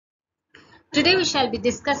Today we shall be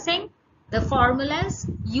discussing the formulas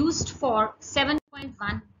used for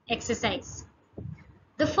 7.1 exercise.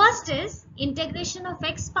 The first is integration of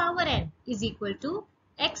x power n is equal to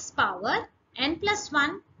x power n plus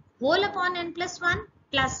 1 whole upon n plus 1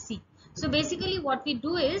 plus c. So basically what we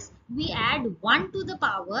do is we add 1 to the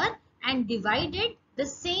power and divide it the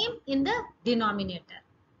same in the denominator.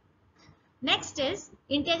 Next is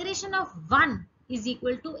integration of 1 is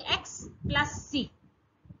equal to x plus c.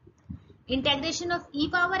 Integration of e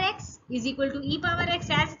power x is equal to e power x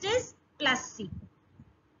as it is plus c.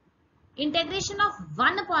 Integration of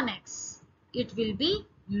 1 upon x, it will be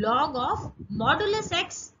log of modulus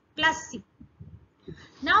x plus c.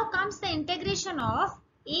 Now comes the integration of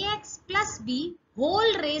ax plus b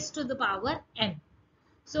whole raised to the power n.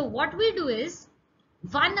 So what we do is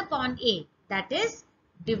 1 upon a, that is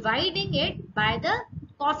dividing it by the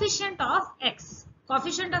coefficient of x.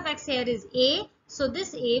 Coefficient of x here is a, so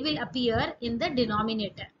this a will appear in the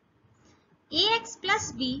denominator. Ax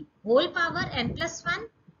plus b whole power n plus 1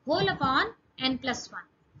 whole upon n plus 1.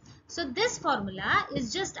 So this formula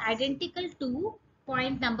is just identical to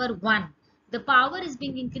point number 1. The power is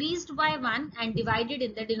being increased by 1 and divided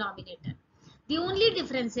in the denominator. The only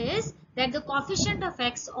difference is that the coefficient of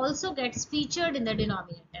x also gets featured in the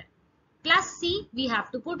denominator. Plus c we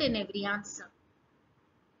have to put in every answer.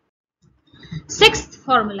 Sixth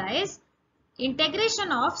formula is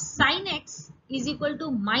integration of sin x is equal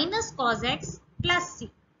to minus cos x plus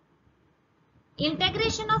c.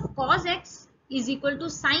 Integration of cos x is equal to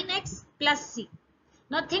sin x plus c.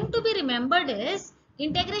 Now thing to be remembered is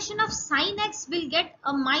integration of sin x will get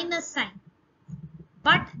a minus sign,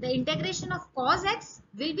 but the integration of cos x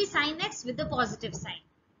will be sin x with the positive sign.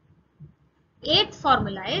 Eighth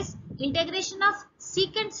formula is integration of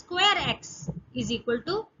secant square x is equal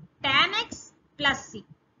to tan x plus c.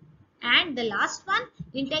 And the last one,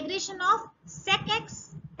 integration of sec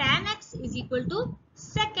x tan x is equal to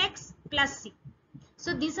sec x plus c.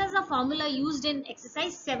 So this is a formula used in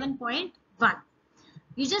exercise 7.1.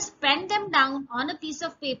 You just pen them down on a piece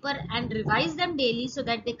of paper and revise them daily so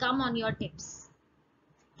that they come on your tips.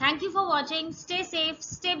 Thank you for watching. Stay safe,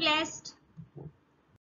 stay blessed.